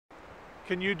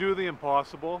Can you do the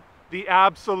impossible? The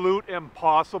absolute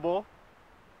impossible?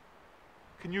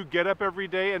 Can you get up every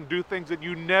day and do things that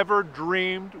you never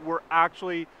dreamed were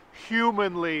actually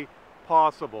humanly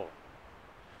possible?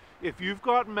 If you've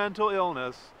got mental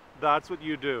illness, that's what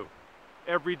you do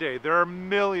every day. There are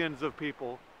millions of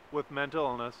people with mental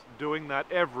illness doing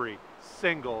that every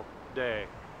single day.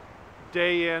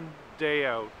 Day in, day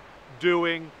out,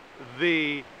 doing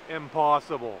the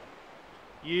impossible.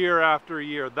 Year after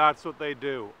year, that's what they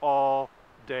do all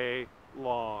day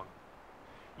long.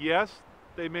 Yes,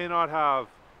 they may not have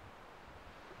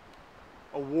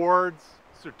awards,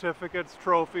 certificates,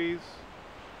 trophies,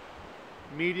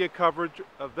 media coverage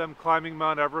of them climbing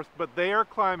Mount Everest, but they are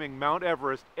climbing Mount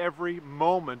Everest every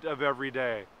moment of every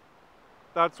day.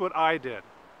 That's what I did.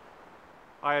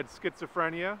 I had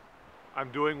schizophrenia.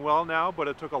 I'm doing well now, but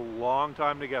it took a long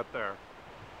time to get there.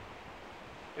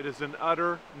 It is an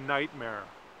utter nightmare.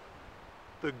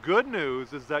 The good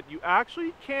news is that you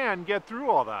actually can get through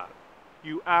all that.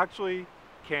 You actually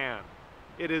can.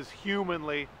 It is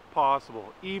humanly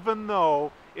possible, even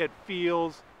though it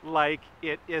feels like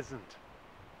it isn't.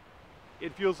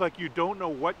 It feels like you don't know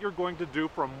what you're going to do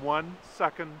from one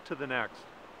second to the next.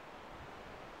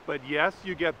 But yes,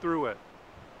 you get through it.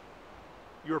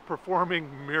 You're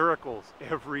performing miracles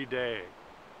every day.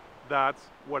 That's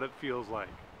what it feels like.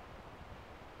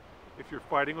 If you're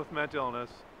fighting with mental illness,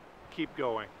 keep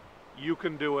going. You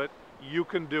can do it. You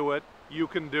can do it. You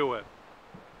can do it.